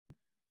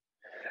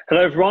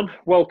Hello, everyone.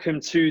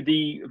 Welcome to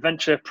the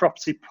Venture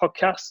Property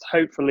Podcast.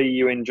 Hopefully,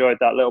 you enjoyed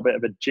that little bit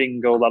of a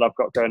jingle that I've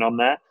got going on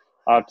there.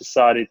 I've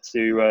decided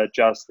to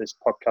jazz this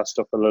podcast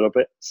up a little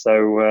bit,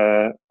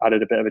 so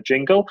added a bit of a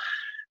jingle.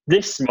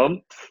 This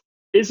month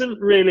isn't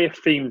really a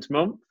themed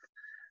month.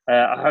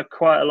 I had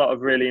quite a lot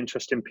of really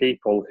interesting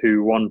people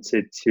who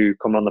wanted to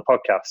come on the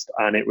podcast,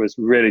 and it was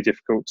really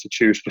difficult to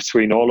choose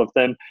between all of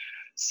them.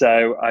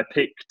 So I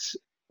picked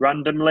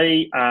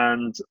randomly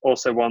and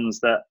also ones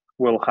that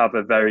will have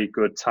a very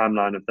good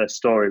timeline of their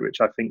story, which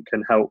I think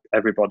can help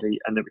everybody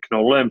and that we can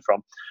all learn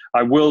from.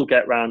 I will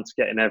get round to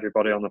getting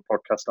everybody on the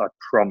podcast, I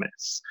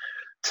promise.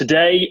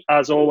 Today,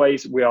 as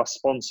always, we are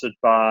sponsored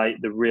by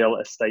the Real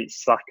Estate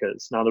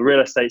Slackers. Now, the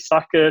Real Estate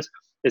Slackers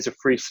is a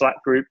free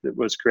Slack group that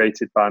was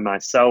created by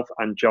myself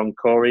and John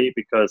Corey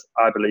because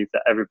I believe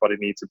that everybody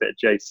needs a bit of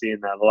JC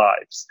in their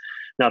lives.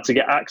 Now, to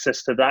get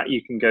access to that,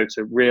 you can go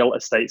to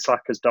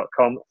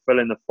realestateslackers.com, fill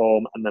in the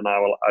form, and then I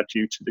will add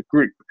you to the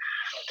group.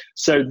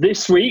 So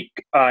this week,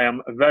 I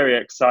am very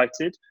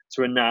excited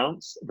to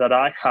announce that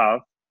I have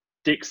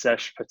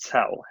Diksesh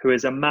Patel, who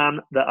is a man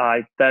that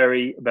I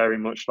very, very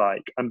much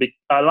like. And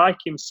I like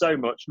him so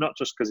much, not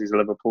just because he's a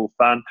Liverpool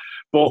fan,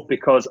 but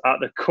because at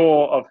the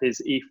core of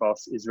his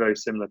ethos is very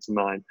similar to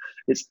mine.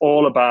 It's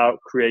all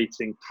about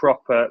creating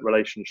proper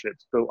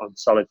relationships built on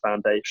solid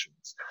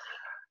foundations.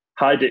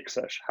 Hi,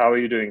 Diksesh. How are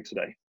you doing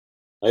today?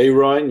 Hey,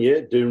 Ryan.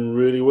 Yeah, doing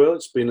really well.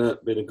 It's been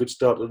a good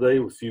start today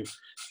with a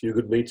few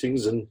good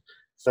meetings, and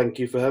thank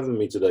you for having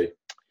me today.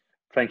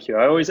 Thank you.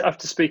 I always,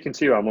 after speaking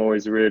to you, I'm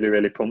always really,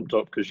 really pumped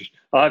up because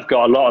I've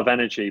got a lot of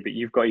energy, but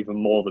you've got even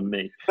more than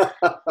me.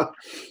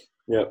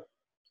 Yeah.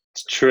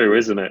 It's true,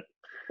 isn't it?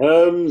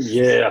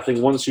 Yeah, I think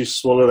once you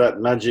swallow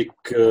that magic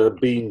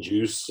bean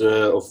juice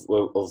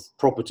of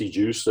property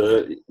juice,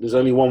 there's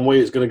only one way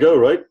it's going to go,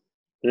 right?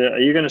 Yeah. Are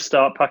you going to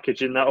start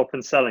packaging that up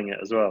and selling it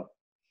as well?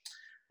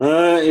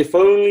 If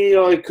only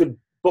I could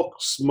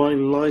box my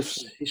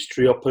life's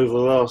history up over the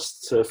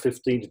last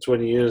 15 to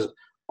 20 years,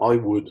 I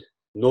would.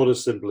 Not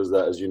as simple as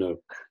that, as you know.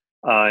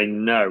 I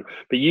know,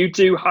 but you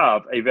do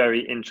have a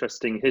very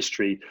interesting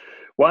history.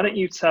 Why don't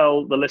you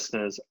tell the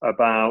listeners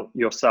about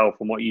yourself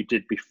and what you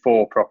did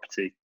before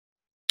property?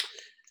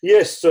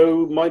 Yes,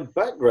 so my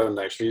background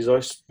actually is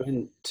I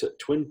spent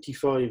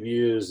 25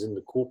 years in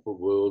the corporate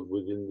world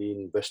within the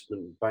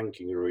investment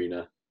banking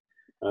arena,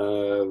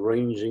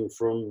 ranging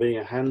from being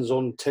a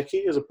hands-on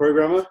techie as a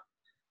programmer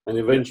and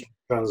eventually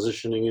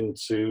transitioning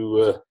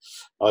into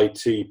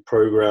IT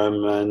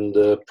program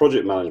and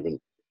project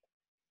management.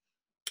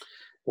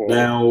 Wow.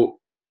 Now,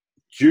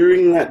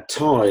 during that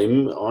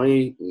time,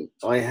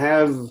 I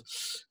have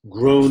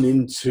grown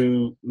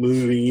into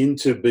moving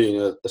into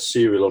being a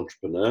serial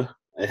entrepreneur.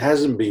 It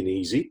hasn't been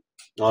easy.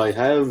 I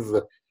have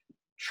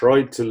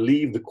tried to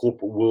leave the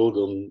corporate world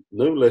on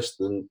no less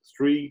than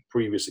 3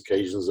 previous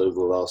occasions over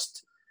the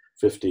last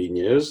 15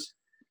 years.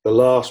 The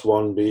last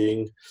one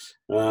being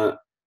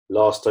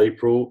last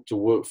April to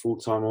work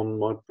full-time on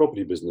my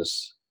property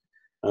business.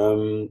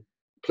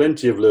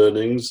 Plenty of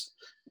learnings,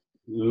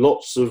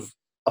 lots of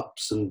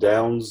ups and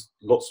downs,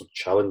 lots of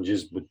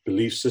challenges with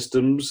belief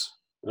systems,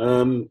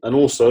 and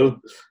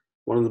also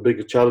one of the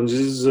bigger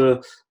challenges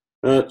is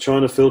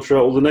trying to filter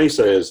out all the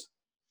naysayers.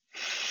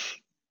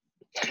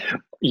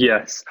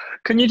 Yes.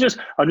 Can you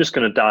I'm just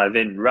going to dive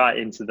right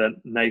into the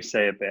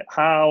naysayer bit.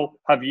 How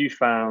have you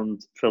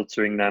found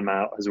filtering them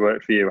out has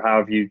worked for you? How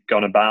have you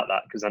gone about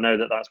that? Because I know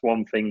that that's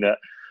one thing that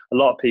a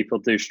lot of people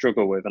do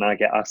struggle with, and I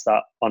get asked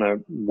that on a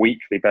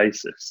weekly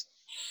basis.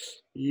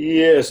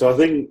 Yes, I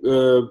think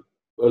a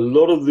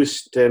lot of this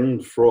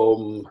stemmed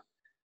from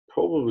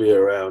probably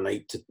around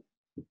 8 to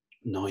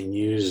 9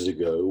 years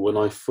ago when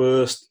I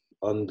first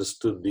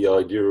understood the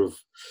idea of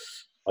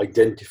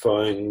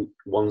identifying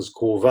one's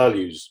core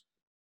values.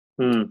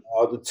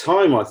 At the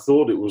time, I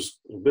thought it was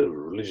a bit of a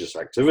religious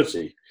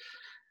activity.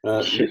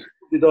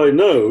 Did I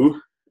know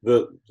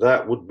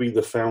that would be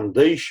the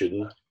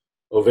foundation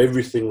of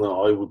everything that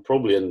I would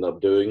probably end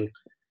up doing,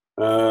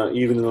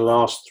 even in the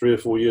last 3 or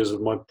 4 years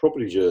of my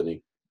property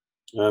journey.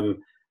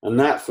 And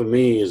that, for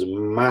me, is a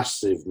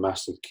massive,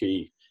 massive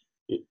key.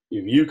 If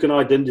you can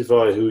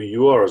identify who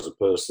you are as a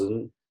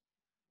person,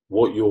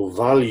 what your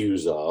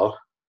values are,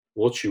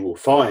 what you will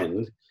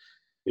find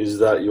is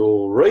that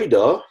your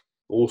radar,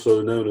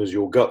 also known as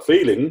your gut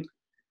feeling,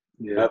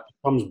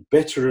 becomes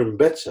better and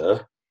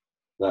better.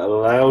 That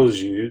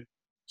allows you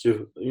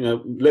to,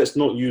 let's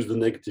not use the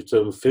negative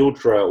term,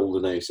 filter out all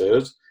the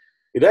naysayers.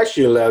 It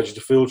actually allows you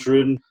to filter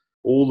in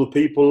all the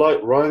people like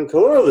Ryan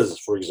Carruthers,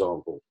 for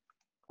example.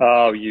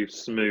 Oh, you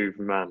smooth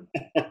man.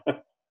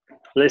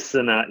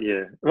 Listen at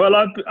you. Well,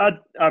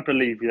 I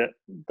believe you.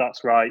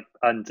 That's right.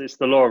 And it's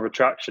the law of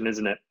attraction,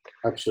 isn't it?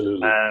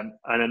 Absolutely.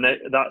 And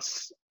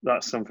that's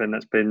something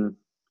that's been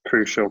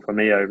crucial for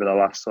me over the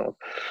last sort of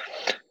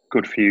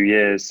good few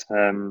years.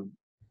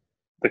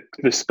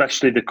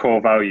 Especially the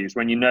core values.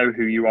 When you know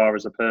who you are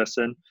as a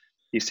person,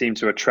 you seem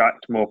to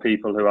attract more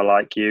people who are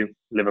like you,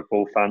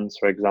 Liverpool fans,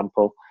 for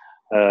example.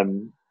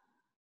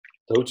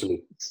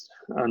 Totally.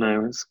 I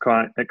know, it's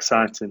quite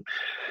exciting.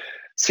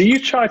 So you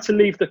tried to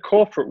leave the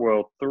corporate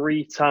world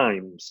 3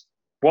 times.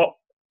 What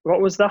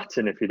was that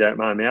in, if you don't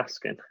mind me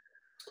asking?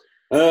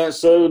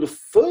 So the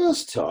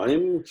first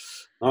time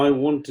I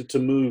wanted to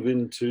move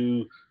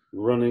into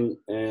running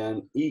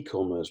an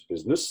e-commerce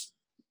business,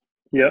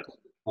 Yeah.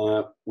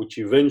 which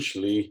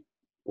eventually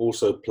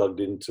also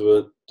plugged into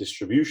a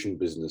distribution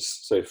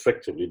business. So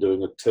effectively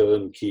doing a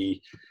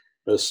turnkey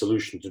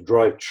solution to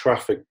drive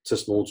traffic to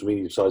small to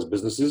medium-sized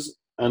businesses,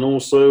 and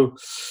also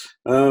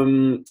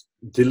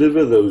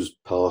deliver those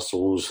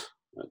parcels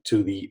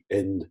to the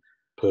end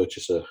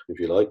purchaser, if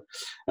you like.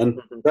 And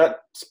that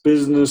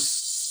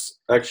business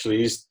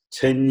actually is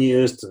 10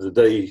 years to the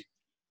day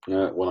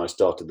when I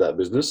started that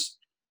business.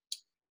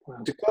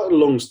 Wow. To cut a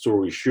long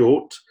story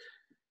short,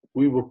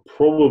 we were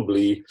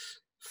probably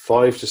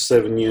 5 to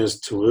 7 years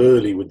too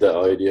early with that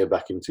idea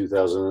back in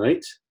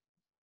 2008.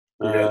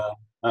 Yeah.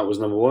 That was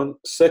number one.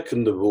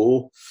 Second of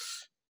all,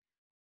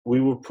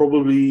 we were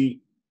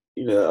probably,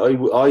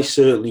 I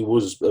certainly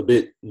was a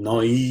bit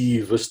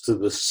naive as to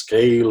the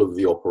scale of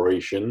the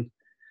operation,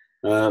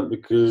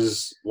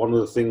 because one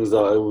of the things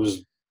that I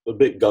was a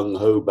bit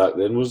gung-ho back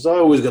then was I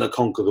was going to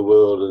conquer the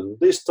world, and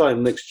this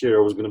time next year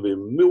I was going to be a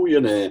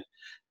millionaire.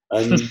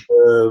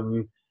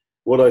 And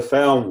what I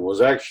found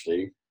was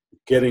actually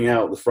getting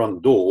out the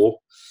front door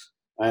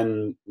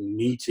and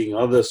meeting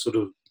other sort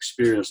of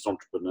experienced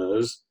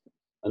entrepreneurs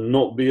and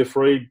not be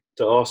afraid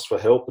to ask for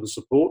help and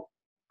support,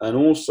 and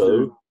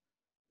also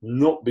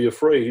not be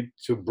afraid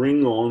to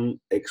bring on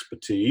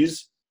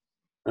expertise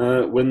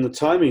when the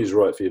timing is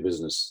right for your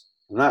business.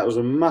 And that was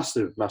a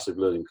massive, massive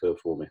learning curve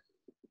for me.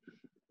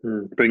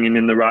 Bringing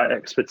in the right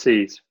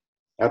expertise.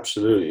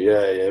 Absolutely,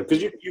 yeah.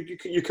 Because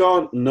you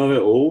can't know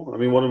it all. I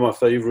mean, one of my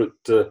favourite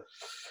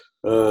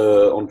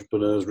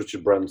entrepreneurs,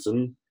 Richard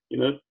Branson.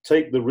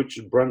 Take the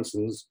Richard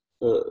Branson's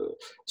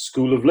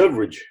school of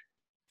leverage.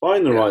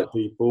 Find the right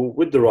people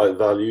with the right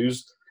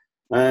values,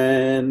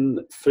 and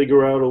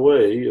figure out a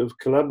way of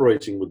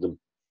collaborating with them.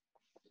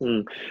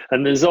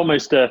 And there's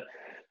almost a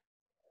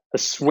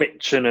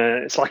switch, and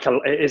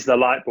it is the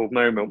light bulb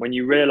moment when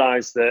you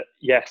realize that,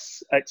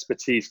 yes,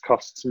 expertise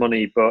costs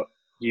money, but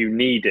you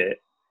need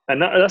it.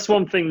 And that's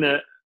one thing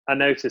that I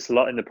notice a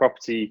lot in the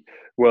property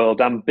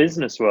world and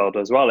business world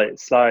as well.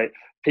 It's like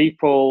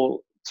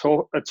people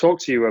talk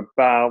to you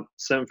about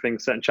certain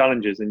things, certain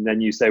challenges, and then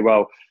you say,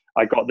 well,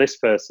 I got this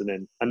person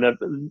in.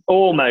 And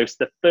almost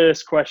the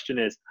first question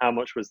is, how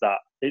much was that?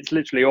 It's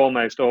literally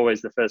almost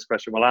always the first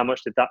question. Well, how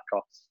much did that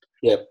cost?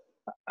 Yeah.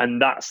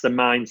 And that's the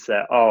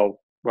mindset. Oh,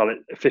 well,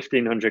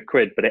 1,500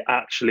 quid, but it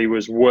actually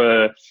was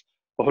worth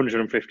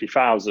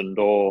 150,000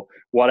 or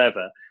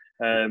whatever.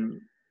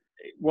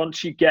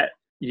 Once you get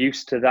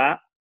used to that,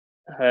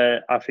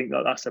 I think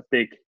that's a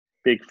big,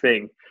 big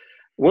thing.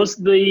 Was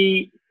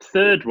the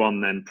third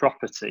one then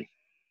property?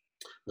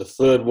 The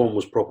third one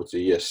was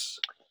property, yes.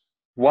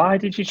 Why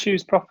did you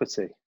choose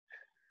property?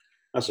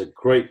 That's a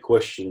great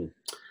question.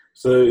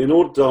 So in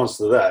order to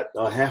answer that,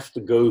 I have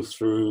to go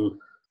through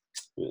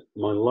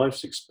my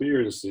life's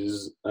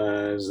experiences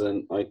as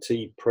an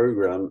IT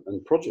program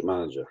and project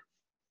manager.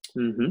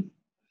 Mm-hmm.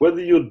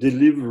 Whether you're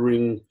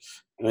delivering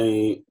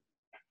a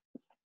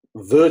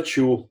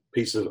virtual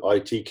piece of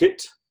IT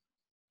kit,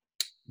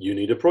 you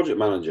need a project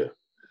manager.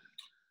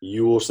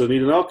 You also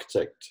need an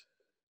architect.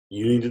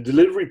 You need a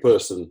delivery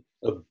person,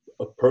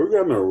 a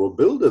programmer or a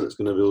builder that's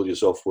going to build your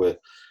software.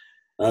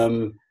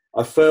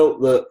 I felt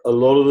that a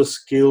lot of the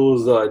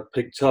skills that I'd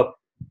picked up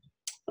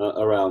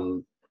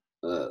around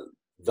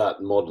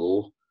that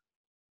model,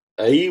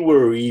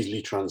 were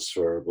easily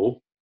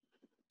transferable.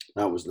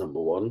 That was number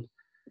one.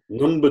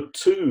 Number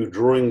two,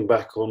 drawing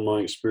back on my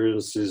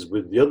experiences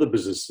with the other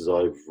businesses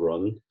I've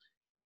run,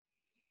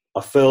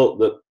 I felt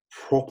that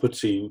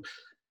property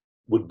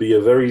would be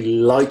a very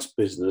light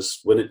business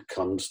when it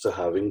comes to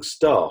having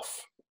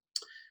staff.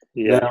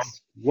 Yes. Now,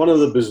 one of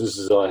the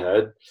businesses I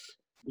had,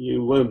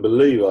 you won't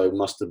believe, I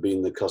must have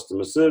been the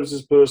customer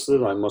services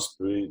person. I must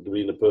be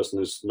the person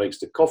who makes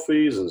the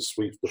coffees and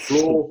sweeps the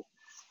floor.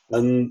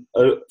 And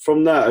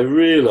from that, I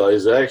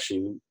realized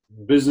actually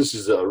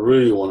businesses that I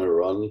really want to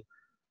run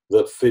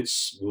that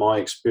fits my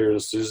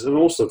experiences and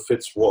also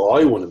fits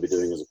what I want to be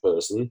doing as a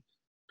person,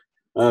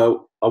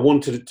 I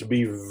wanted it to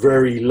be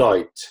very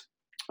light.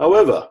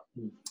 However,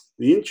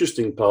 the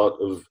interesting part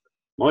of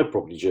my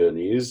property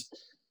journey is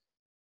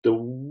the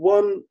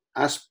one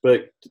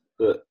aspect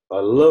that I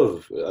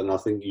love, and I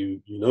think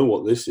you know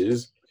what this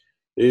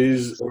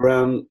is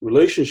around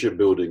relationship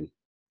building.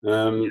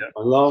 My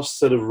last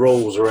set of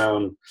roles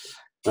around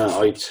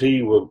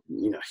IT were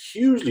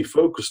hugely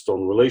focused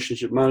on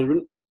relationship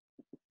management,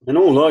 and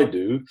all I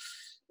do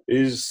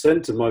is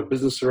center my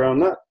business around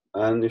that.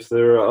 And if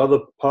there are other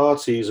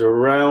parties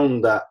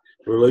around that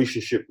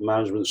relationship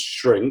management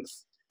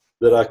strength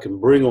that I can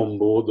bring on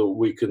board, that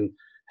we can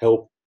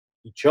help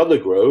each other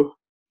grow,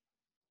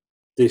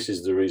 this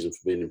is the reason for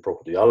being in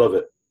property. I love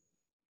it.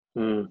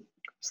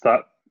 It's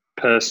that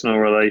personal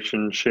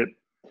relationship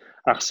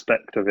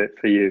aspect of it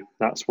for you.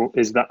 That's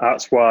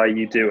why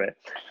you do it.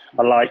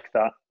 I like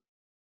that.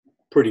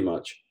 Pretty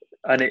much.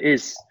 And it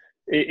is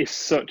it is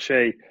such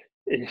a,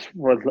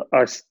 well,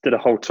 I did a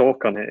whole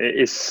talk on it. It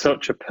is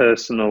such a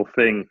personal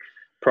thing,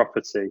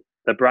 property.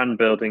 The brand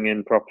building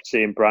in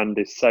property and brand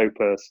is so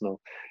personal.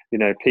 You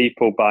know,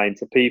 people buy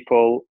into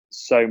people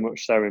so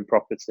much so in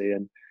property,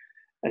 and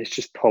it's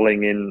just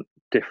pulling in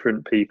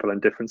different people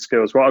and different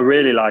skills. What I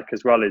really like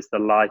as well is the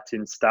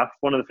lighting staff.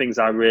 One of the things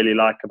I really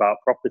like about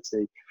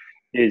property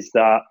is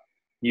that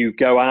you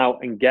go out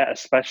and get a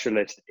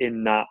specialist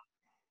in that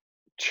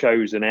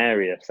chosen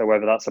area. So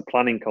whether that's a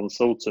planning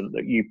consultant,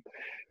 that you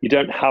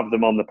don't have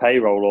them on the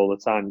payroll all the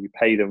time, you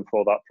pay them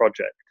for that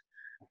project.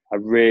 I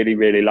really,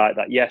 really like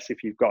that. Yes,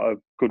 if you've got a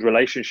good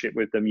relationship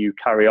with them, you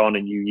carry on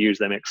and you use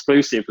them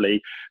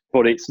exclusively,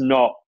 but it's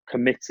not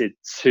committed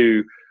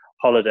to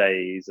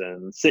holidays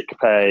and sick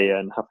pay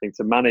and having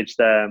to manage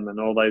them and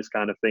all those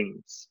kind of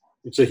things.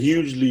 It's a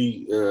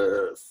hugely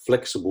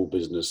flexible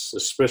business,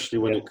 especially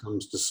when it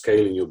comes to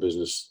scaling your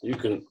business. You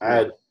can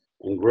add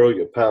and grow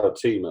your power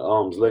team at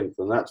arm's length,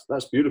 and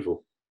that's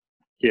beautiful.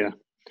 Yeah,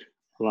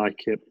 I like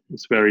it.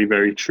 It's very,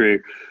 very true.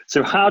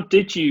 So how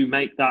did you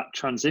make that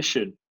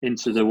transition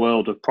into the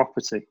world of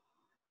property?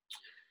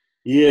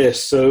 Yeah,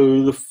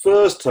 so the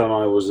first time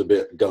I was a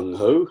bit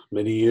gung-ho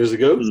many years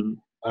ago,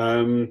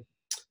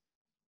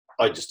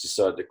 I just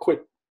decided to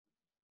quit.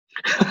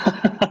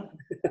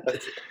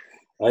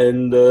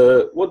 And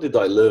what did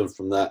I learn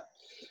from that?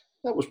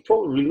 That was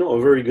probably not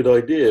a very good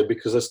idea,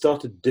 because I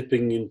started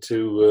dipping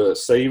into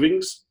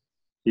savings.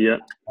 Yeah.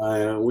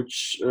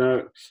 Which,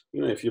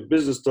 if your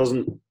business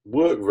doesn't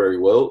work very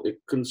well, it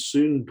can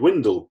soon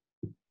dwindle,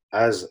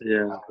 as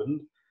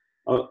happened.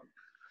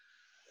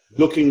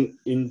 Looking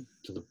into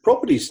the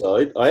property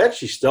side, I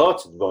actually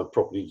started my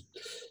property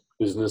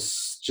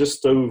business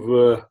just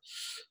over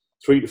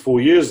 3 to 4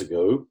 years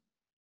ago,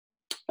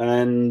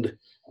 and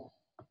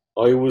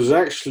I was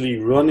actually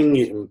running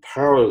it in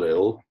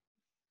parallel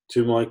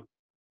to my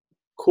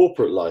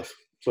corporate life.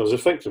 So I was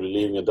effectively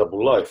leading a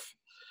double life.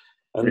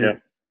 And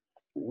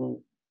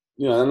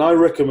and I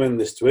recommend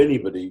this to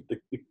anybody.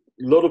 A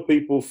lot of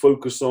people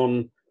focus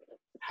on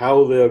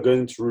how they are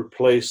going to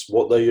replace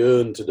what they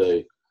earn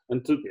today.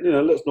 And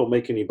let's not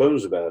make any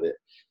bones about it.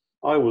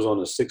 I was on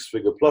a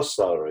 6-figure plus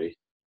salary.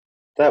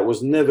 That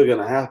was never going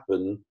to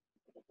happen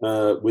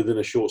within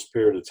a short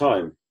period of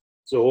time.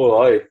 So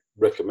all I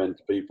recommend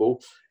to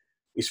people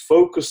is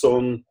focus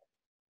on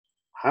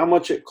how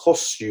much it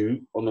costs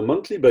you on a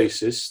monthly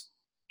basis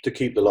to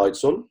keep the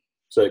lights on.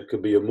 So it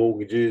could be your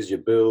mortgages, your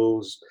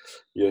bills,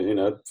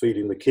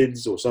 feeding the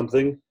kids or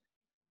something.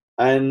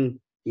 And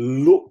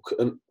look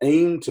and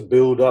aim to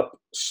build up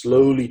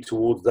slowly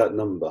towards that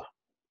number.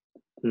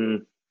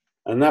 And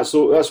that's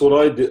what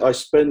I did. I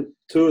spent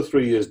 2 or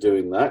 3 years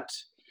doing that.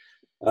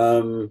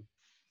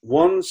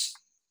 Once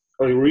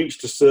I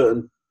reached a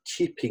certain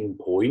tipping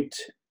point,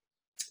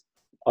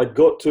 I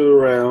got to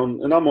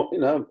around, and I'm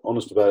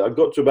honest about it, I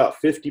got to about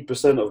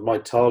 50% of my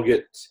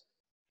target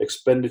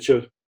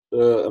expenditure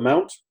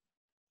amount.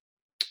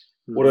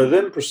 What I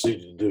then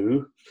proceeded to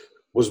do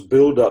was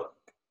build up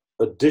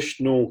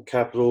additional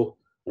capital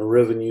and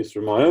revenue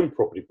through my own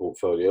property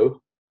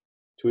portfolio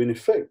to, in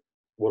effect,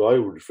 what I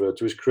would refer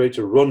to as create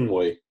a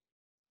runway.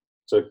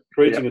 So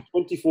creating a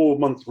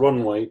 24-month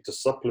runway to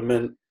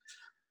supplement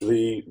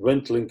the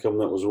rental income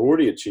that was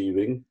already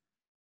achieving.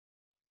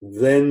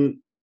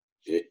 Then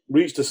it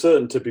reached a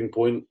certain tipping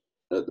point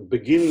at the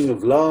beginning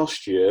of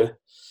last year,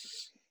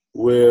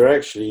 where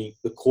actually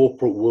the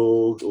corporate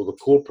world or the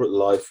corporate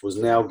life was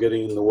now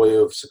getting in the way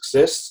of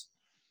success.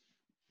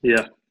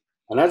 Yeah.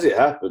 And as it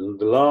happened,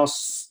 the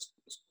last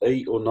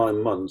 8 or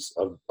 9 months,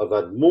 I've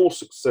had more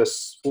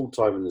success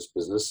full-time in this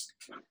business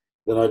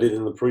than I did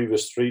in the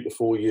previous 3 to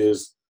 4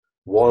 years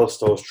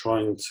whilst I was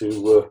trying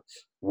to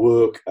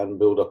work and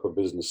build up a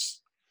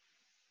business.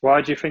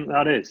 Why do you think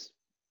that is?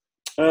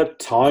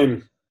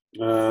 Time.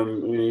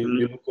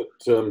 You look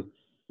at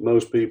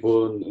most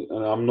people,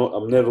 and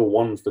I'm never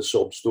one for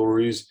sob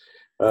stories.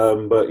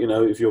 But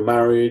if you're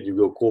married, you've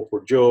got a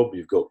corporate job,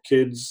 you've got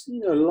kids,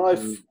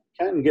 life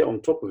can get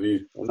on top of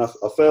you. And I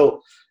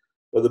felt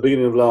at the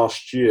beginning of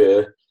last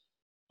year,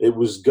 it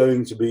was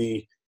going to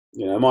be,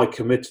 am I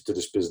committed to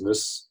this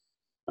business?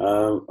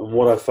 And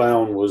what I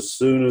found was, as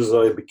soon as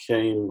I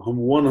became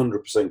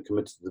 100%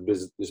 committed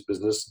to this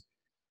business,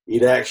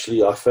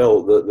 I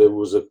felt that there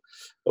was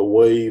a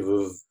wave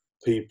of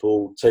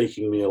people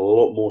taking me a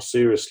lot more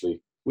seriously,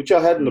 which I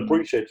hadn't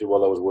appreciated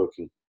while I was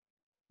working.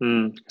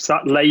 It's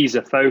that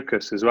laser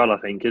focus as well, I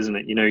think, isn't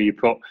it? You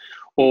put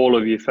all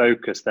of your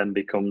focus then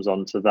becomes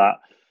onto that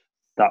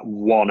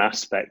one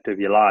aspect of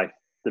your life,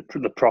 the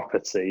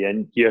property,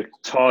 and you're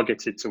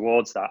targeted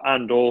towards that.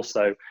 And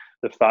also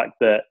the fact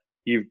that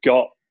you've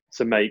got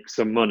to make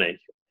some money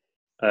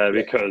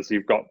because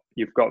you've got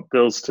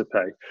bills to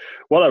pay.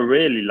 What I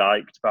really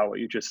liked about what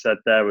you just said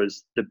there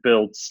was the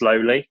build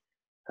slowly.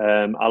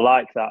 I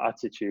like that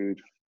attitude.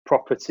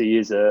 Property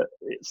it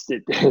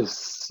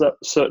is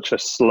such a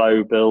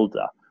slow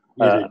builder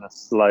and a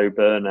slow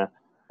burner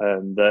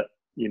that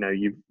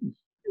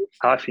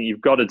I think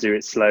you've got to do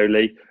it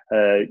slowly.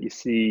 You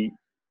see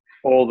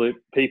all the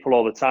people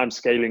all the time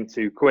scaling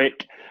too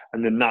quick,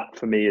 and then that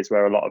for me is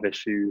where a lot of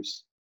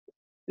issues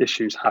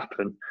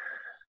happen.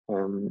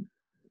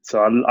 So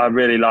I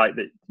really like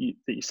that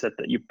you said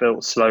that you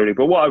built slowly.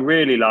 But what I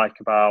really like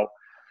about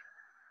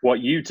what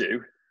you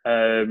do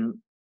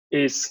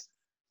is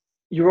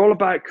you're all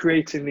about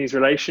creating these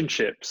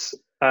relationships,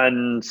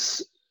 and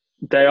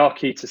they are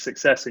key to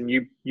success, and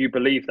you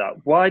believe that.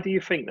 Why do you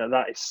think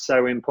that is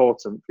so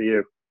important for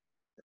you?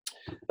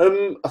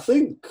 I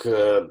think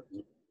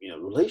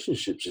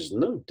relationships is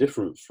no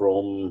different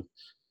from,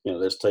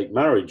 let's take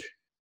marriage.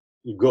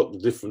 You've got the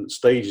different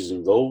stages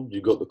involved.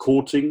 You've got the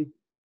courting,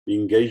 the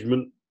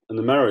engagement, and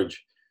the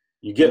marriage.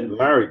 You get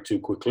married too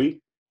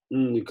quickly,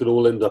 you could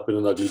all end up in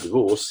an ugly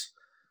divorce.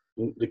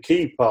 The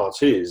key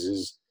part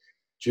is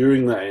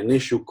during that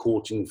initial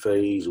courting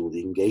phase, or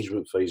the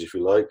engagement phase, if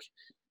you like,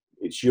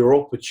 it's your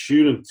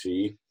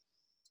opportunity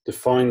to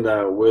find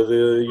out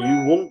whether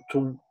you want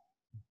to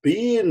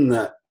be in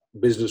that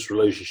business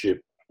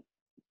relationship,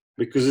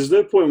 because there's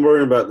no point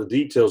worrying about the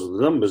details of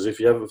the numbers if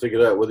you haven't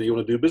figured out whether you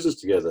want to do business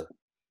together.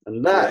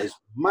 And that is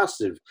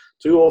massive.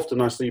 Too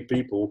often I see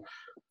people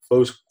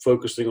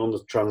focusing on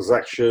the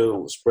transaction,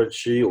 on the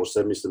spreadsheet, or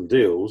send me some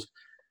deals.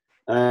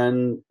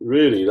 And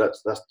really,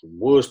 that's the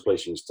worst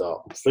place you can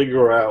start.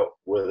 Figure out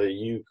whether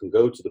you can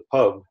go to the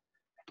pub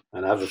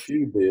and have a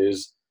few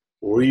beers,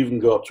 or even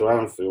go up to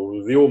Anfield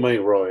with your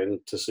mate Ryan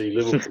to see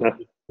Liverpool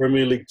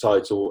Premier League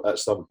title at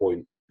some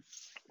point.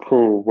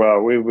 Cool.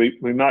 Well, we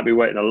might be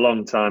waiting a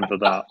long time for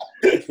that.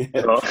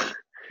 Yeah.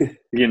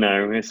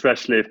 But,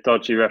 especially if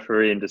dodgy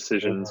refereeing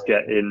decisions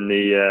get in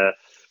the.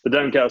 But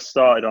don't get us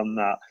started on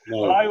that.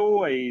 No. But I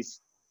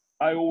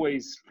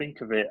always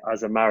think of it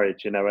as a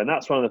marriage, and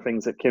that's one of the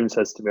things that Kim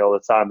says to me all the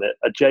time, that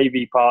a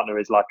JV partner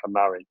is like a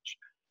marriage,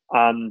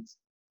 and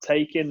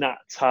taking that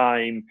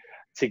time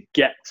to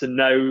get to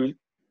know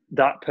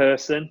that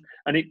person.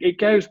 And it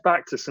goes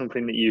back to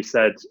something that you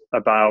said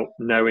about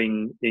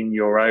knowing in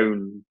your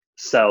own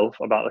self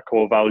about the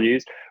core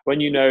values.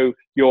 When you know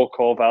your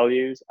core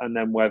values and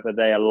then whether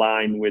they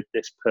align with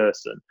this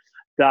person,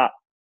 that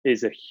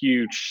is a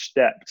huge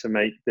step to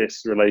make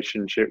this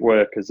relationship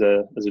work as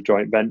a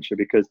joint venture,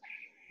 because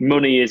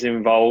money is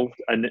involved,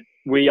 and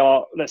we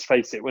are, let's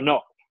face it,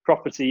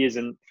 property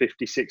isn't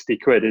 50-60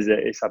 quid, is it?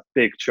 It's a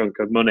big chunk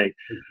of money.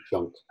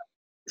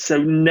 So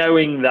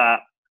knowing that,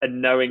 and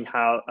knowing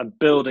how, and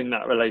building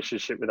that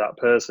relationship with that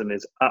person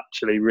is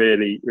actually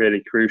really,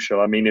 really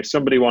crucial. I mean, if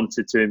somebody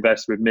wanted to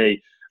invest with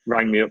me,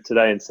 rang me up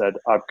today and said,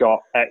 I've got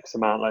X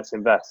amount, let's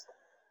invest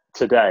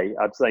today,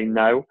 I'd say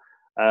no.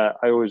 I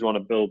always want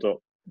to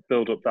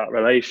build up that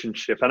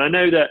relationship. And I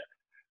know that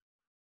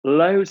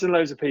loads and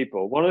loads of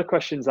people, one of the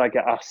questions I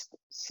get asked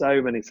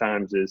so many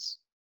times is,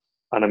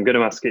 and I'm going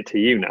to ask it to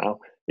you now,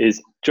 is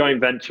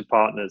joint venture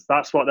partners.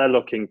 That's what they're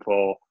looking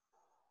for.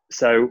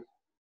 So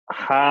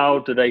how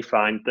do they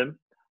find them?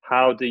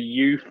 How do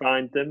you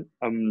find them?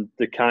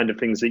 The kind of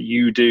things that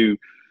you do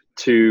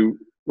to,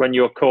 when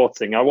you're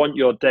courting. I want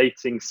your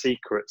dating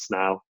secrets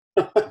now.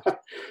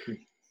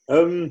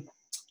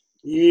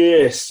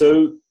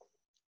 So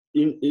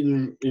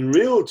in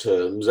real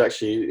terms,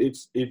 actually,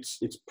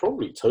 it's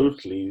probably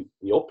totally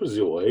the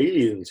opposite or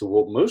alien to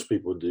what most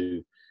people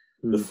do.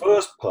 The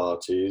first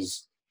part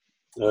is,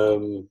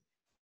 do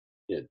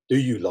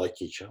you like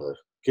each other?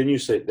 Can you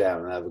sit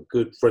down and have a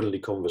good, friendly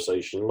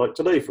conversation, like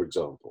today, for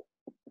example?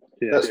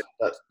 Yeah.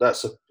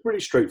 That's a pretty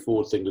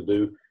straightforward thing to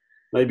do.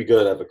 Maybe go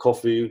and have a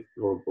coffee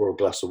or a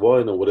glass of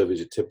wine or whatever is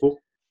your tipple.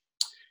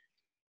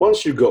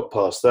 Once you've got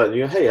past that, and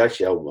you go, hey,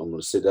 actually, I'm going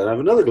to sit down and have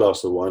another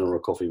glass of wine or a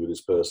coffee with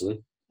this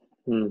person,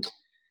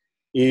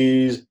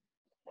 is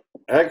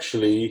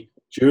actually,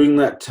 during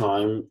that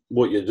time,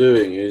 what you're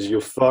doing is you're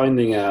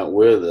finding out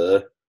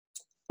whether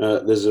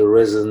there's a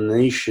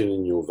resonance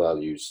in your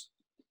values.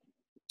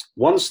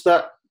 Once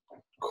that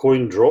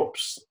coin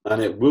drops,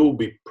 and it will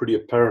be pretty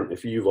apparent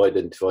if you've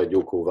identified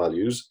your core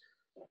values,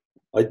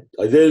 I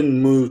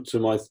then move to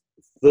my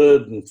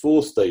third and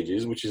fourth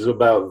stages, which is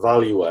about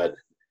value add.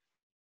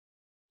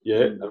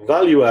 Yeah, and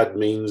value add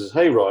means,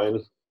 hey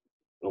Ryan,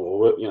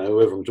 or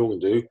whoever I'm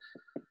talking to,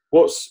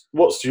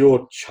 what's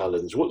your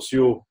challenge? What's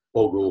your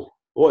boggle?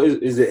 What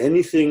is there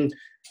anything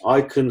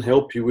I can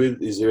help you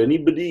with? Is there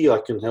anybody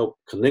I can help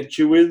connect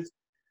you with?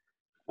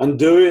 And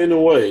do it in a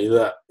way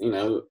that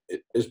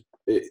it is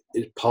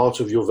part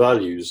of your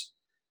values,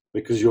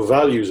 because your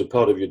values are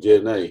part of your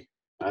DNA,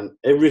 and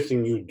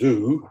everything you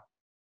do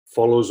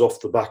follows off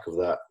the back of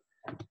that.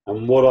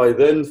 And what I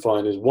then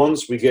find is,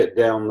 once we get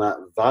down that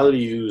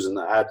values and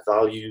add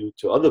value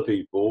to other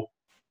people,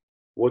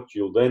 what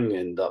you'll then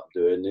end up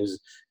doing is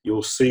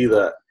you'll see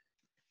that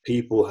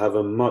people have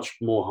a much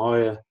more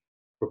higher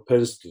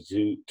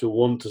propensity to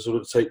want to sort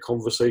of take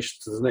conversation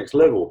to the next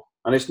level.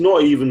 And it's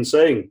not even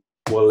saying,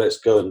 well, let's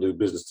go and do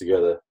business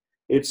together.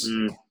 It's,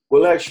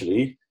 well,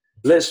 actually,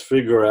 let's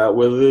figure out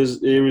whether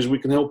there's areas we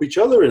can help each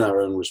other in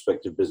our own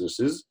respective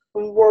businesses,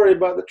 and worry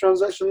about the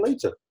transaction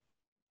later.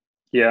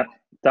 Yeah,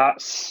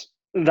 that's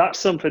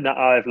something that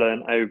I've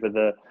learned over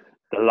the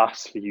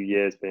last few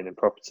years being in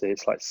property.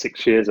 It's like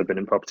 6 years I've been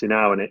in property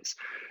now, and it's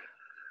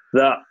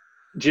That,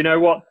 do you know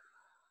what?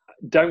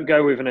 Don't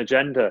go with an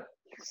agenda.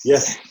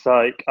 Yes. It's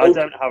like, I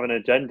don't have an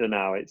agenda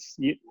now. It's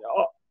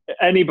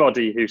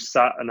anybody who's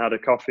sat and had a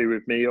coffee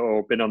with me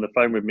or been on the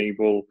phone with me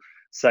will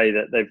say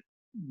that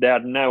they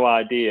had no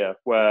idea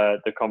where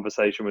the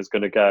conversation was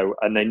going to go,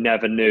 and they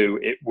never knew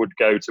it would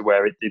go to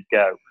where it did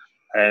go.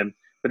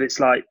 But it's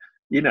like,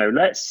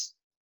 let's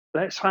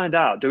find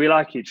out. Do we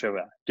like each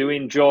other? Do we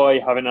enjoy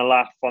having a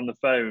laugh on the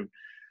phone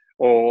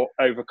or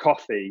over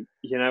coffee?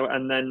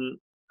 And then,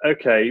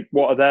 okay,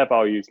 what are their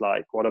values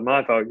like? What are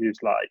my values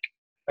like?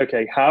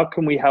 Okay, how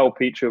can we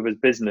help each other's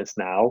business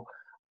now,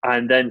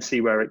 and then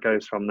see where it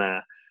goes from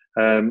there,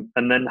 and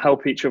then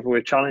help each other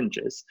with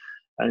challenges,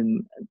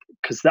 and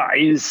because that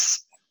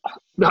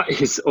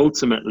is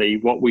ultimately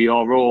what we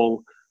are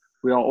all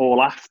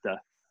after.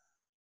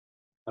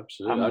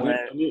 Absolutely.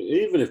 I mean,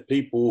 even if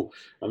people,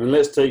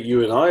 let's take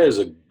you and I as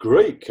a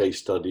great case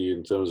study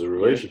in terms of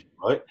relationship,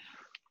 right?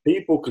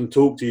 People can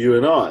talk to you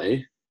and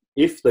I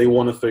if they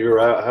want to figure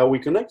out how we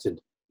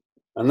connected,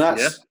 and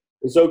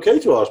it's okay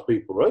to ask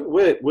people, right?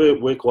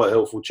 We're quite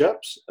helpful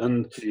chaps,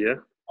 and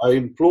I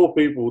implore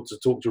people to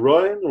talk to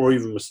Ryan or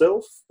even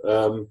myself,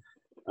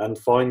 and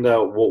find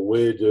out what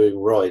we're doing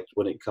right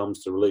when it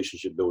comes to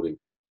relationship building.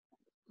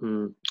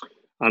 And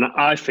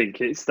I think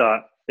it's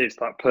that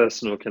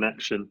personal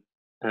connection.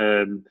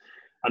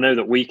 I know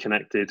that we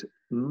connected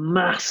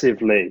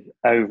massively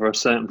over a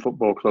certain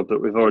football club that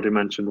we've already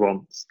mentioned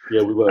once.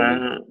 Yeah, we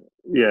won't.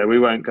 We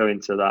won't go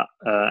into that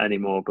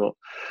anymore, but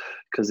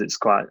because it's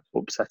quite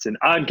upsetting.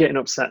 I'm getting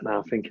upset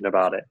now thinking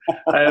about it.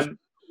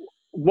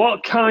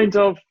 What kind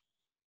of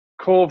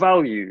core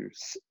values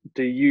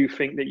do you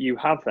think that you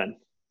have then,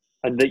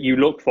 and that you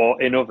look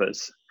for in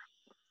others?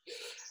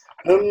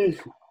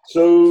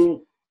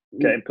 So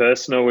getting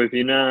personal with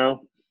you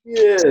now.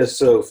 Yeah,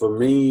 so for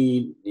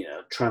me,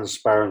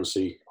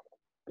 transparency,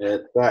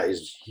 that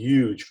is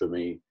huge for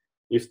me.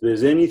 If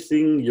there's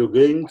anything you're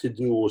going to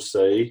do or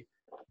say,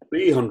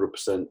 be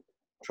 100%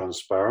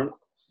 transparent.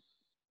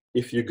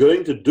 If you're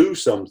going to do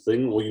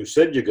something, or you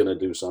said you're going to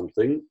do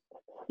something,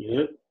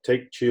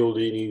 take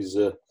Cialdini's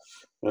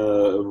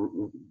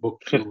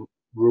book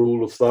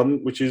rule of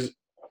thumb, which is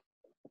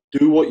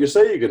do what you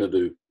say you're going to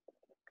do.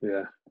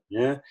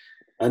 Yeah.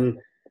 And,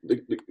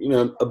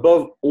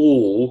 above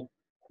all,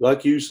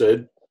 like you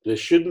said, there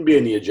shouldn't be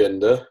any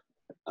agenda,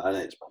 and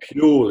it's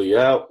purely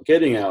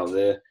getting out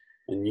there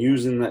and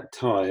using that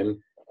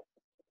time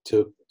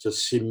to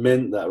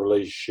cement that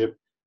relationship.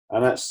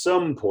 And at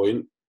some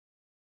point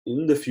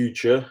in the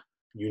future,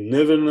 you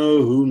never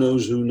know who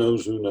knows.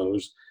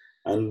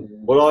 And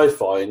what I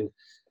find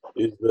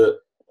is that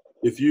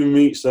if you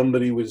meet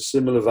somebody with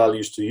similar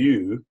values to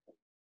you,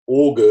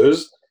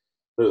 augurs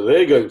that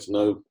they're going to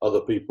know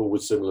other people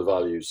with similar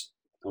values.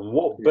 And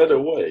what better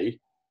way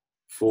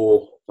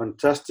for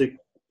fantastic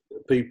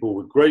people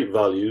with great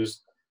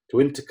values to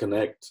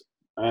interconnect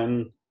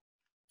and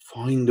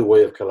find a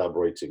way of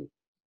collaborating.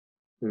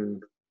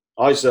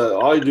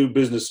 I do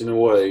business in a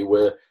way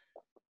where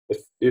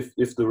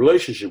if the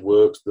relationship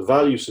works, the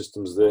value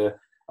system's there,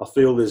 I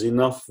feel there's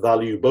enough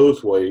value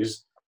both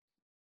ways,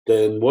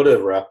 then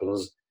whatever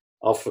happens,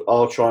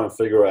 I'll try and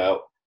figure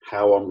out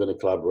how I'm going to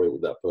collaborate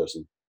with that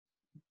person.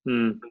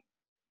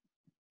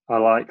 I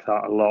like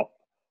that a lot.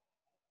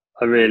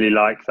 I really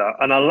like that.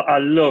 And I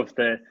love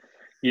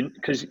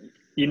because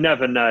you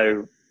never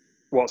know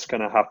what's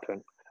going to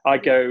happen. I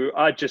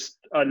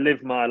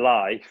live my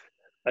life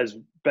as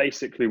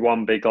basically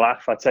one big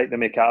laugh. I take the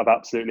mick out of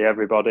absolutely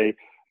everybody.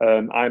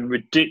 I'm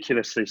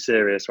ridiculously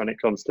serious when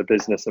it comes to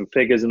business and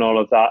figures and all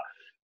of that.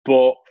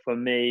 But for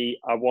me,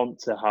 I want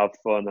to have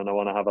fun and I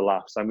want to have a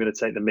laugh. So I'm going to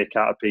take the mick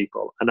out of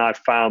people. And I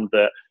found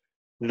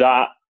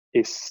that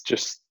is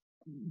just,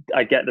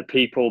 I get the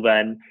people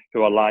then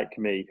who are like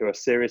me, who are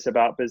serious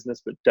about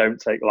business, but don't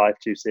take life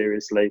too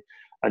seriously.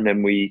 And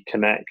then we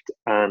connect,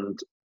 and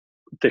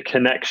the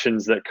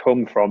connections that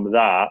come from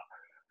that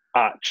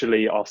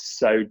actually are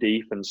so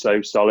deep and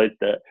so solid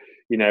that,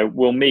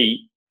 we'll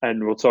meet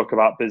and we'll talk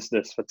about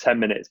business for 10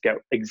 minutes, get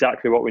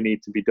exactly what we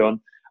need to be done.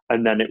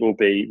 And then it will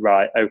be,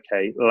 right,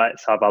 okay,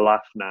 let's have a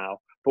laugh now.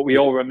 But we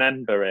all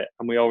remember it,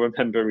 and we all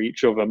remember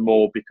each other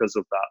more because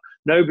of that.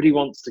 Nobody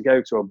wants to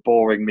go to a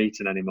boring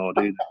meeting anymore,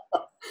 do they?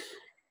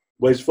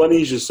 Well, it's funny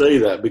you should say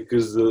that,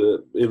 because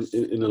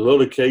in a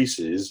lot of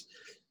cases,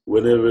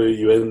 whenever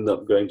you end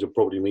up going to a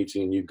property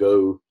meeting and you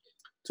go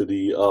to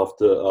the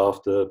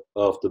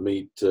after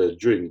meet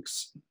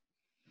drinks,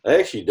 I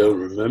actually don't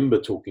remember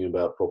talking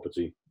about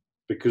property,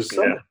 because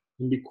some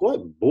can be quite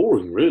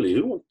boring, really. You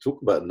don't want to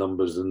talk about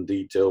numbers and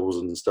details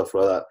and stuff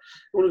like that.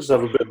 You want to just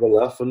have a bit of a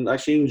laugh and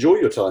actually enjoy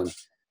your time.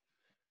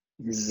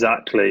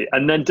 Exactly.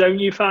 And then don't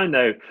you find,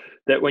 though,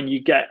 that when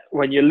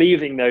you're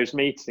leaving those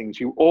meetings,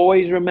 you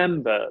always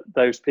remember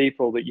those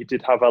people that you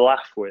did have a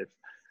laugh with,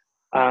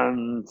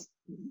 and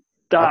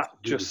that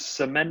just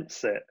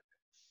cements it.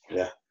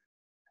 Yeah.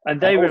 And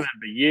they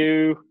remember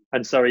you.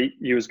 And sorry,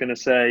 you was going to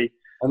say.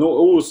 And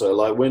also,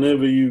 like,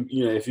 whenever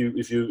if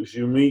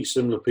you meet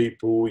similar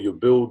people, you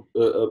build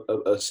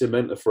a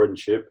cement of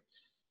friendship.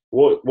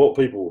 what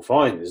people will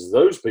find is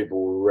those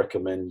people will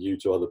recommend you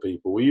to other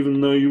people,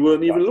 even though you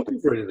weren't even looking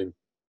for anything.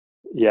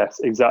 Yes,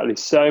 exactly.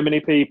 So many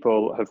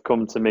people have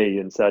come to me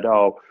and said,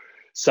 "Oh,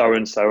 so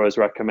and so has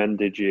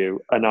recommended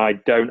you," and I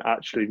don't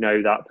actually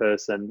know that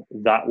person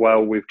that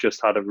well. We've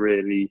just had a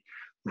really,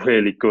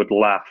 really good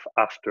laugh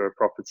after a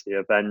property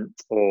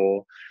event,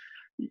 or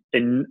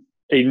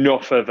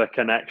enough of a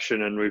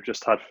connection, and we've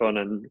just had fun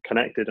and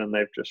connected, and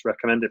they've just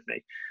recommended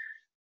me.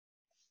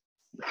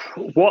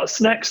 What's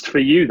next for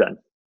you then?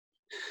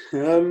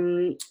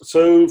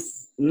 So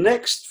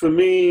next for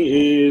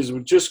me is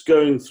we're just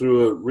going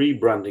through a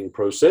rebranding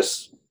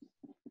process.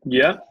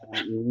 Yeah.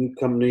 New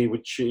company,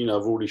 which I've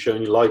already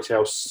shown you,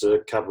 Lighthouse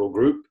Capital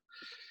Group.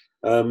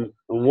 And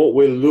what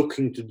we're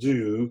looking to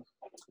do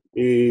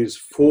is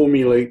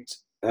formulate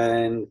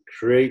and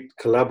create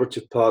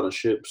collaborative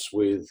partnerships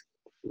with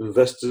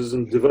investors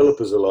and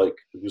developers alike.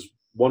 Because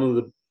one of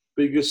the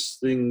biggest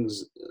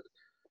things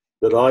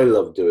that I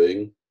love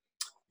doing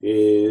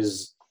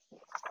is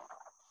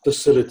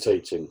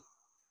facilitating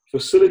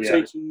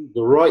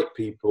the right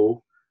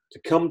people to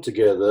come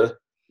together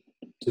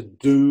to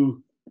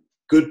do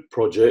good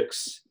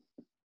projects.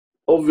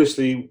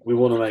 Obviously, we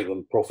want to make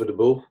them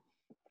profitable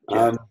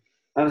and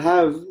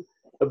have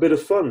a bit of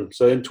fun.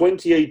 So in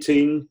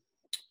 2018,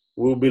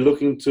 we'll be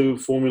looking to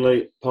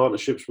formulate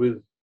partnerships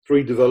with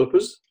 3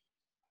 developers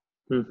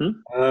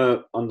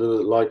under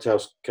the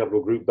Lighthouse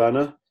Capital Group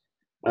banner.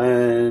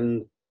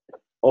 And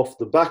off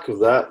the back of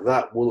that,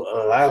 that will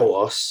allow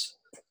us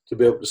to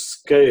be able to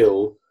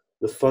scale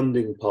the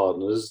funding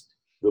partners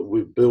that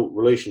we've built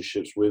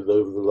relationships with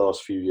over the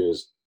last few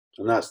years.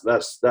 And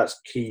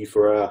that's key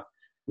for our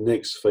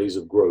next phase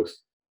of growth.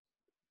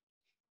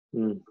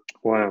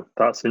 Wow,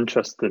 that's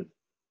interesting.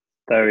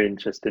 Very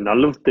interesting. I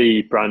love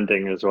the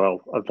branding as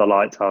well of the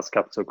Lighthouse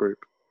Capital Group.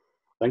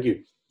 Thank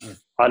you.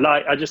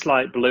 I just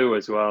like blue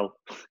as well.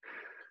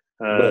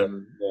 I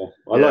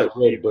like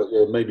red, but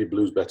maybe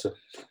blue's better.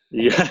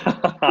 Yeah.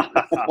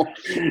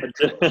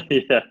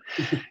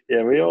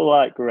 yeah, we all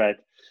like red.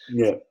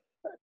 Yeah.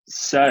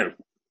 So,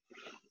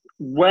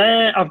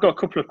 I've got a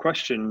couple of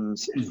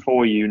questions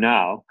for you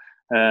now.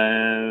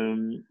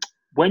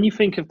 When you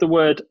think of the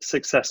word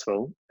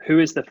successful, who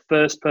is the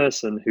first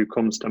person who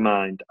comes to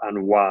mind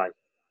and why?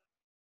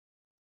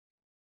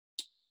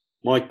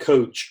 My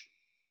coach.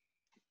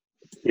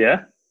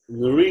 Yeah.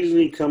 And the reason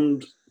he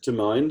comes to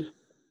mind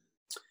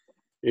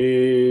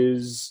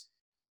is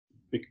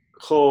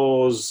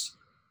because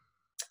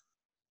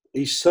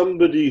he's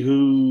somebody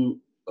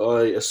who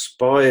I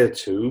aspire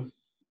to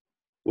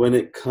when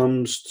it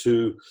comes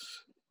to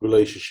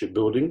relationship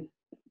building.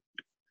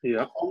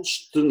 Yeah.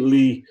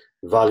 Constantly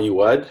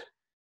value add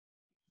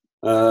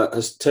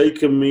has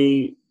taken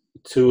me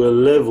to a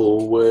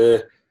level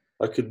where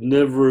I could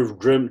never have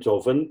dreamt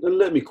of. And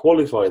let me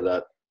qualify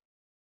that.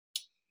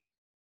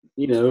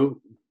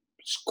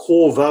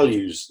 Core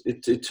values.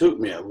 It took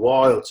me a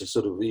while to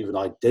sort of even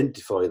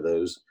identify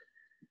those.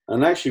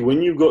 And actually,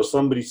 when you've got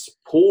somebody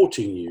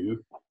supporting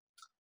you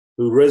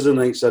who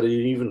resonates at an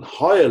even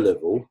higher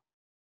level,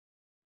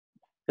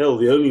 hell,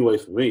 the only way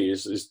for me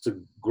is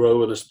to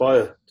grow and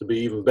aspire to be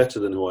even better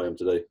than who I am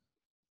today.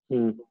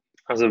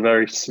 That's a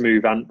very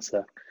smooth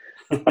answer.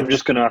 I'm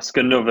just going to ask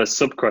another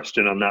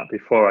sub-question on that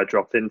before I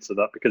drop into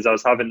that, because I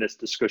was having this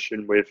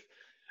discussion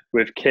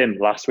with Kim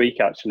last week,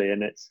 actually,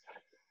 and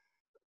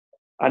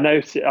I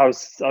noticed I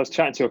was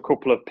chatting to a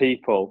couple of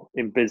people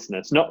in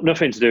business,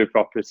 nothing to do with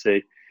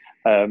property.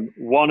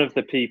 One of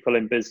the people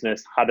in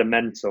business had a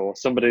mentor,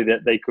 somebody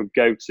that they could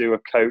go to, a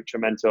coach, a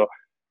mentor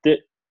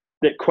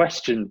that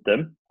questioned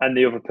them, and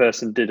the other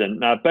person didn't.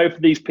 Now, both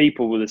of these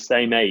people were the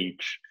same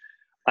age,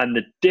 and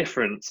the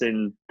difference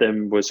in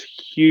them was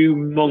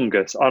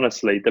humongous.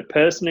 Honestly, the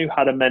person who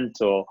had a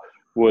mentor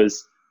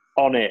was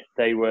on it.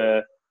 They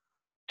were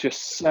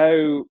just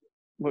so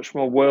much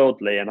more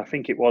worldly, and I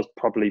think it was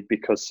probably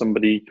because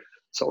somebody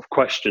sort of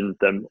questioned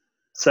them.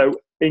 So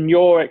in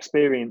your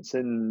experience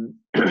in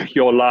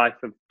your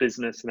life of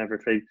business and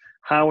everything,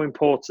 how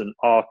important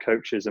are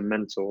coaches and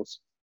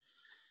mentors?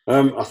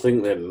 I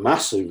think they're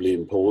massively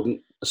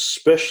important,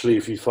 especially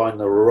if you find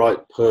the right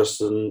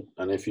person,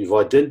 and if you've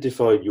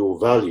identified your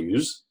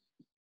values,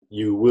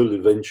 you will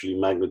eventually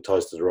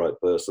magnetize to the right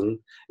person.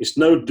 It's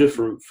no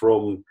different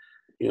from,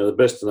 the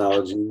best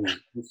analogy,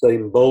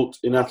 Usain Bolt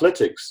in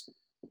athletics.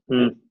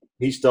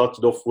 He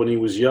started off when he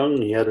was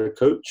young, he had a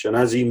coach, and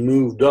as he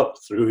moved up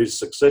through his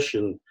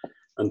succession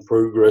and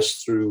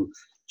progressed through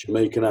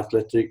Jamaican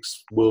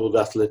athletics, world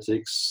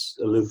athletics,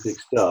 Olympic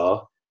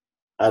star,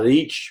 at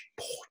each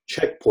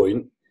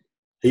checkpoint,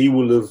 he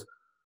will have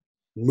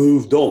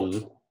moved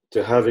on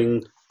to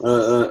having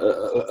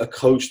a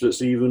coach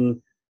that's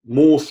even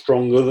more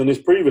stronger than his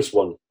previous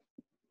one.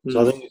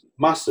 So I think it's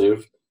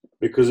massive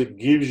because it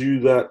gives you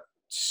that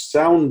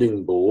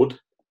sounding board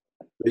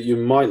that you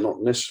might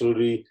not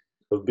necessarily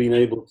have been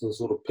able to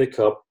sort of pick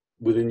up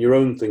within your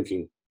own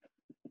thinking.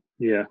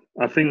 Yeah,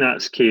 I think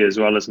that's key as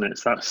well, isn't it?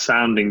 It's that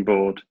sounding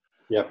board.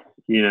 Yeah.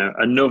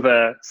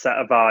 Another set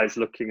of eyes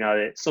looking at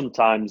it,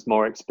 sometimes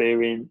more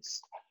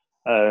experienced,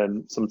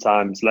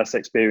 sometimes less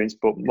experienced,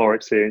 but more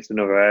experienced in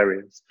other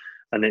areas.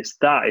 And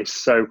that is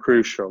so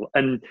crucial.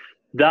 And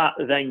that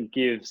then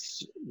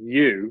gives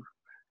you,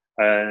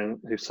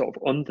 who's sort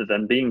of under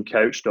them, being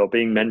coached or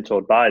being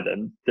mentored by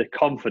them, the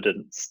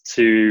confidence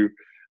to,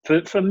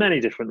 for many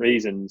different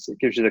reasons, it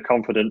gives you the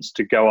confidence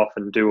to go off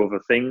and do other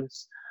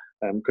things,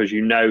 because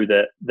you know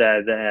that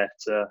they're there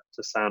to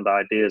sound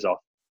ideas off.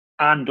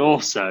 And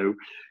also,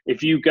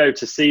 if you go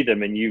to see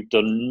them and you've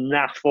done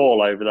naff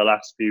all over the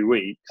last few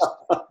weeks,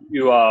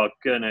 you are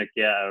going to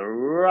get a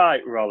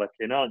right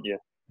rollicking, aren't you?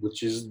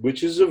 Which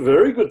is a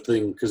very good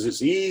thing, because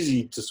it's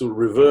easy to sort of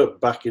revert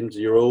back into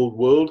your old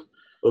world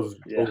of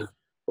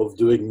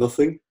doing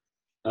nothing.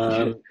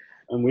 And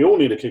we all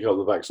need a kick up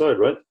the backside,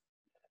 right?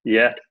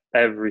 Yeah,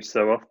 every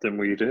so often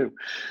we do.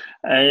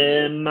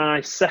 And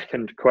my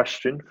second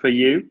question for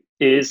you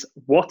is,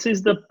 what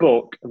is the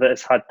book that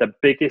has had the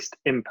biggest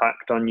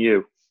impact on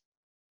you?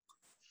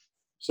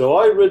 So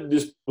I read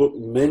this book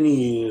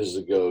many years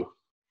ago,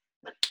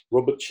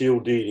 Robert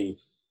Cialdini,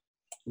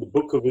 The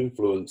Book of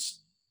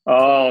Influence.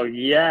 Oh,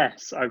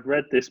 yes, I've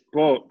read this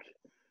book.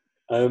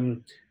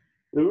 The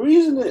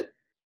reason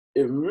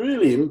it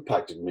really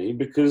impacted me,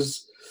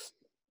 because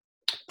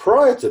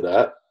prior to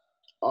that,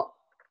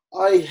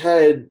 I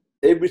had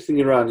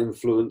everything around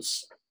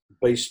influence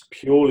based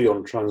purely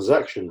on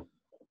transaction.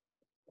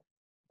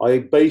 I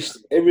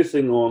based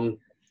everything on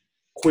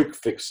quick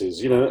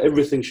fixes.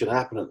 Everything should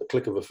happen at the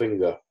click of a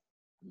finger.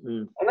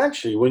 And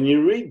actually, when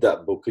you read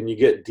that book and you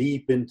get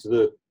deep into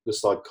the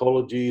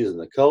psychologies and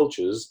the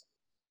cultures,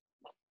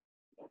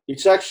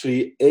 it's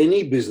actually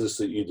any business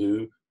that you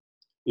do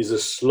is a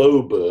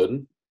slow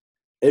burn.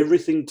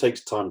 Everything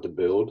takes time to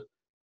build.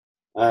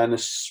 And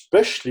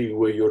especially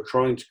where you're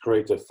trying to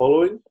create a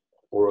following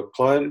or a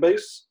client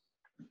base,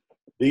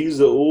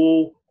 these are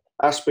all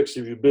aspects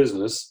of your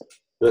business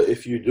that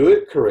if you do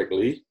it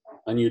correctly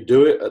and you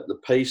do it at the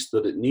pace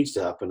that it needs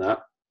to happen at,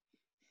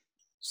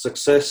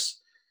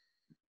 success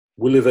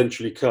will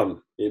eventually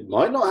come. It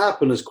might not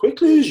happen as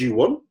quickly as you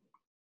want.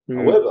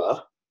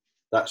 However,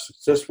 that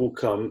success will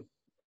come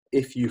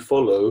if you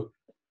follow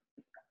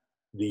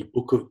the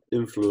Book of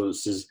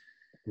Influence's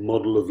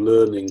model of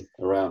learning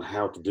around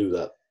how to do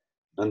that.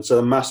 And so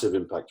a massive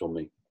impact on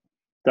me.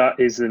 That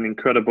is an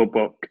incredible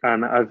book.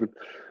 And I've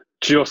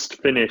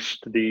just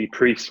finished the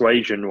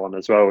Persuasion one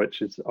as well,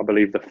 which is, I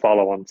believe, the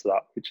follow-on to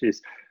that, which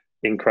is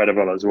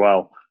incredible as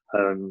well.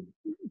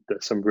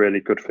 There's some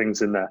really good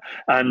things in there.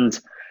 And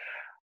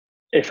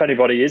if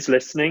anybody is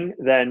listening,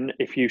 then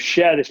if you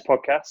share this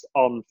podcast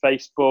on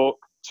Facebook,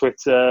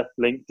 Twitter,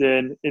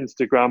 LinkedIn,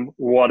 Instagram,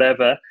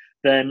 whatever,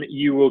 then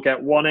you will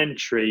get one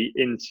entry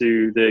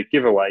into the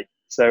giveaway.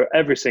 So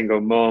every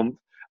single month,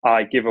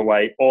 I give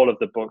away all of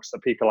the books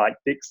that people like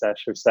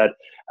Dixesh have said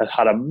have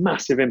had a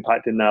massive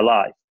impact in their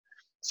life.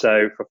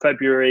 So for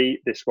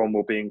February, this one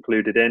will be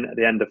included in. At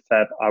the end of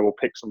Feb, I will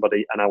pick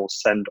somebody and I will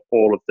send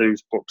all of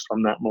those books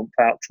from that month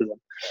out to them.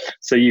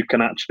 So you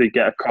can actually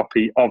get a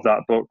copy of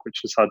that book, which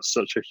has had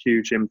such a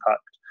huge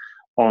impact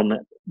on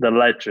the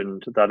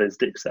legend that is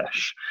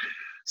Dixesh.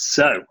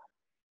 So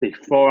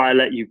before I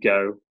let you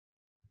go,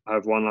 I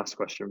have one last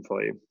question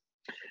for you.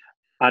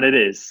 And it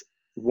is,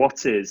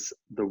 what is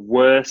the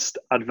worst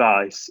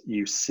advice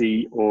you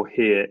see or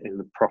hear in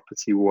the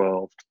property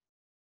world?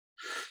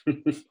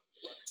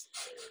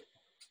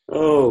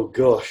 Oh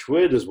gosh,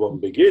 where does one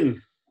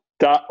begin?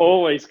 That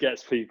always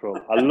gets people.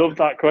 I love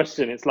that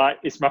question. It's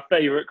my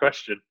favorite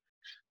question.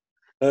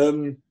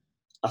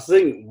 I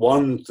think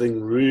one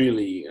thing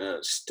really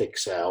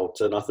sticks out,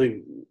 and I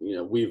think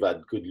we've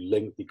had good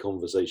lengthy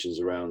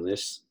conversations around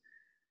this,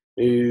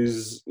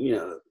 is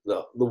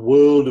the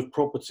world of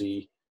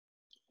property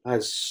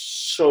has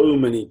so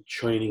many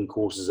training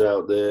courses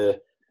out there,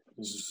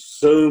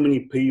 so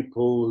many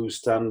people who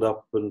stand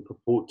up and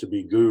purport to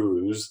be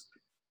gurus,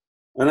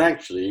 and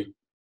actually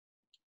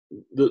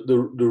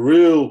the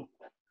real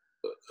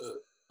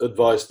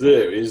advice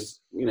there is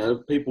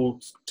people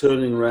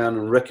turning around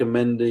and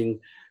recommending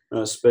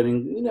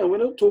spending, we're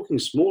not talking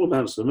small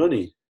amounts of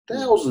money,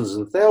 thousands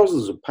and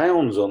thousands of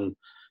pounds on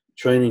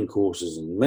training courses and